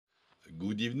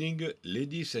Good evening,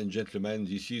 ladies and gentlemen,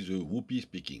 this is Whoopi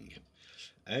speaking.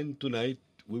 And tonight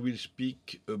we will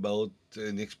speak about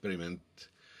an experiment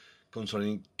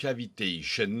concerning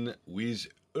cavitation with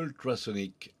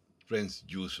ultrasonic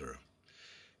transducer.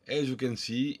 As you can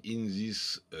see in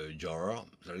this jar,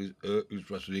 there is an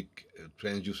ultrasonic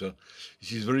transducer.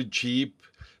 This is very cheap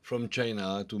from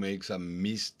China to make some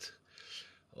mist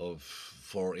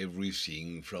for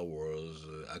everything, flowers,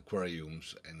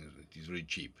 aquariums, and it is very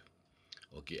cheap.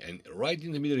 Okay, and right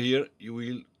in the middle here, you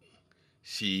will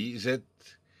see that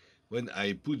when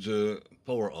I put the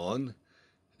power on,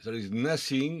 there is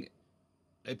nothing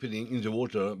happening in the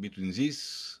water between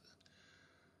this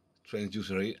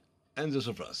transducer and the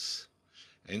surface.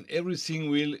 And everything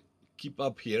will keep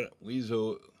up here with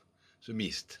the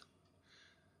mist.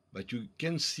 But you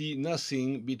can see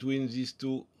nothing between these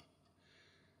two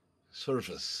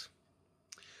surfaces.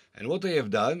 And what I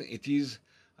have done, it is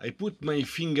I put my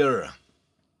finger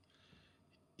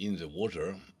in the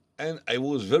water, and I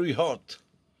was very hot.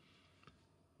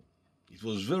 It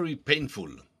was very painful.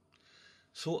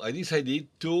 So I decided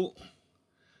to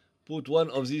put one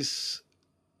of these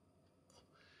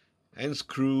hand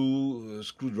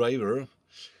screwdriver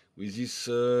with this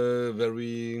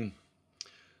very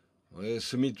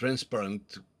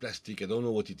semi-transparent plastic. I don't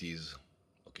know what it is.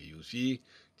 Okay, you see,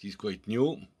 it is quite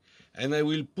new. And I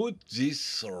will put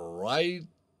this right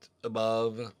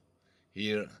above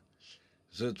here,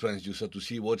 the transducer, to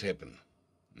see what happened.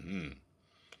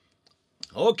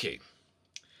 Okay,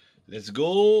 let's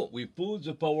go. We put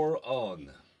the power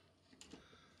on.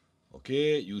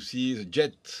 Okay, you see the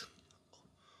jet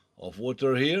of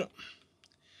water here.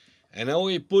 And now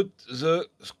we put the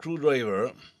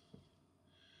screwdriver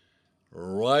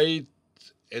right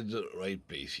at the right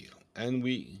place here. And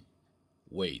we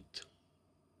wait.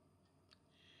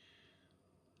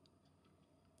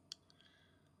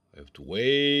 We have to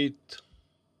wait.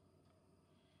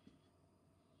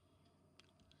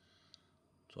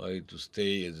 Try to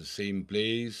stay at the same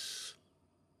place.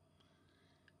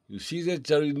 You see that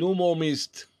there is no more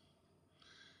mist.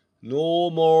 No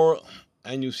more.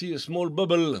 And you see a small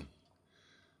bubble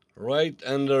right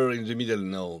under in the middle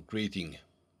now, creating.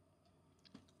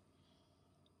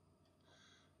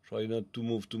 Try not to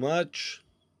move too much.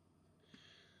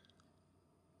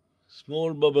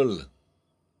 Small bubble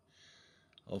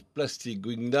of plastic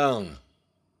going down.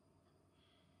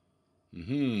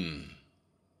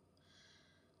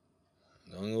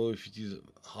 I don't know if it is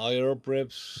higher,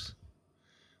 perhaps.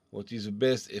 What is the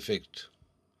best effect?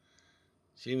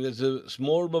 Seems that the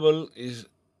small bubble is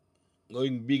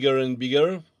going bigger and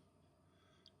bigger.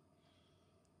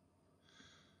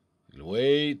 We'll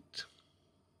wait.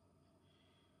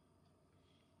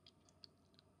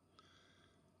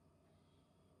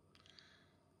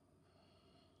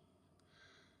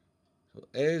 So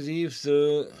as if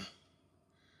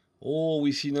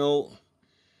we see now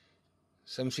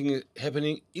something is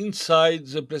happening inside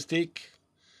the plastic,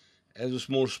 as a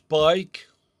small spike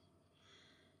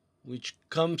which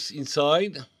comes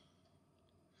inside,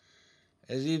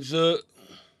 as if the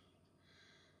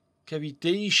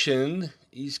cavitation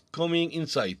is coming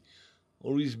inside,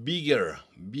 or is bigger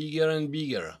and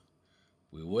bigger.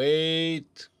 We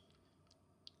wait.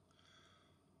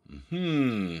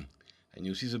 And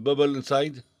you see the bubble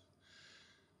inside.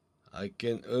 I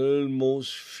can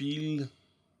almost feel,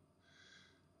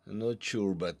 I'm not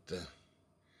sure, but the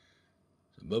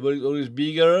bubble is always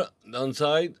bigger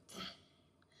downside.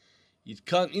 It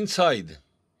comes inside.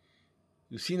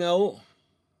 You see now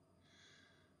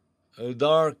a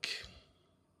dark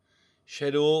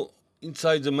shadow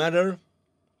inside the matter,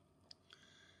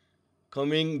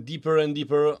 coming deeper and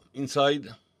deeper inside.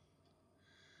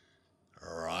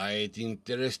 Right,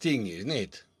 interesting, isn't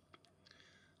it?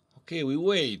 Okay, we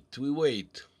wait.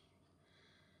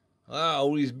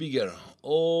 Always bigger,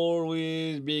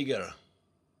 always bigger.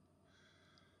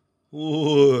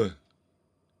 Ooh.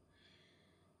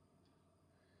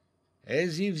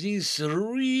 As if this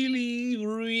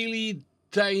really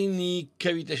tiny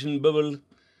cavitation bubble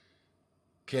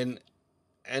can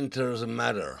enter the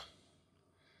matter.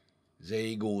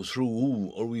 They go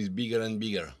through, always bigger and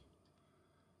bigger.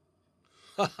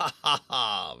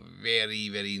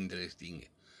 Very interesting.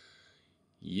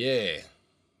 Yeah.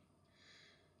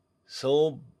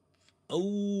 So,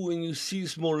 when you see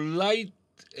small light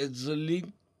at the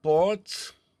link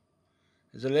part,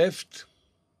 at the left.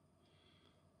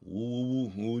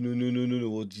 No,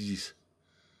 what is this?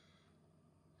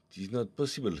 It is not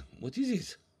possible. What is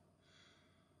it?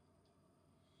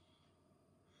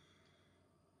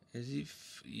 As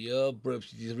if,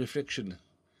 perhaps it is reflection.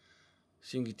 I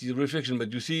think it is reflection,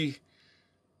 but you see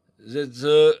that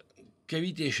the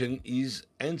cavitation is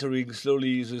entering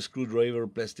slowly the screwdriver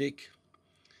plastic,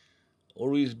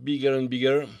 always bigger and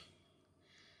bigger,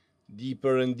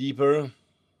 deeper and deeper.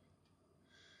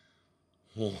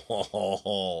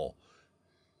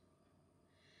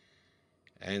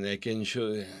 And I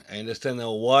understand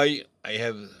now why I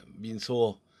have been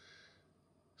so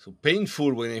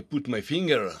painful when I put my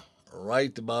finger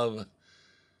right above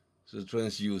the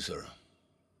transducer.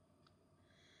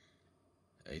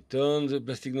 I turn the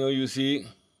plastic now, you see.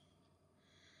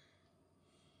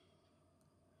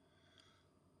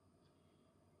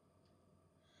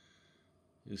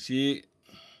 You see.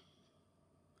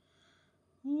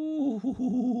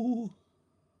 Ooh,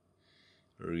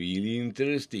 really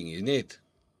interesting, isn't it?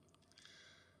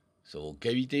 So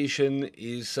cavitation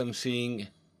is something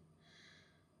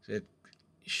that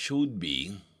should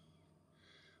be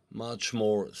much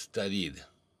more studied.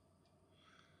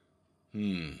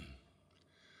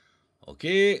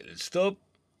 Okay, let's stop.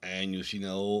 And you see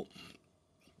now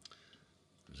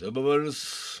the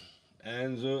bubbles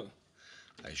and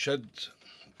I shut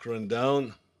current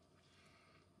down.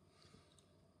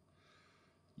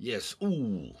 Yes,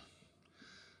 ooh.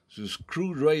 The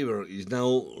screwdriver is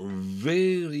now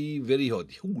very, very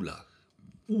hot. Hula.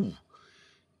 Ooh.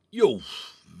 Yo,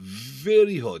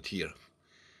 very hot here.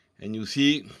 And you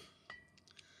see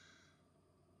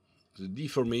the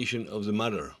deformation of the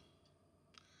mother.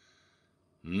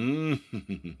 Really,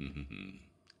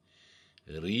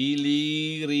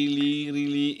 really,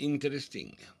 really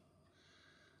interesting.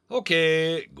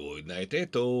 Okay, good night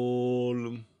at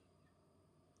all.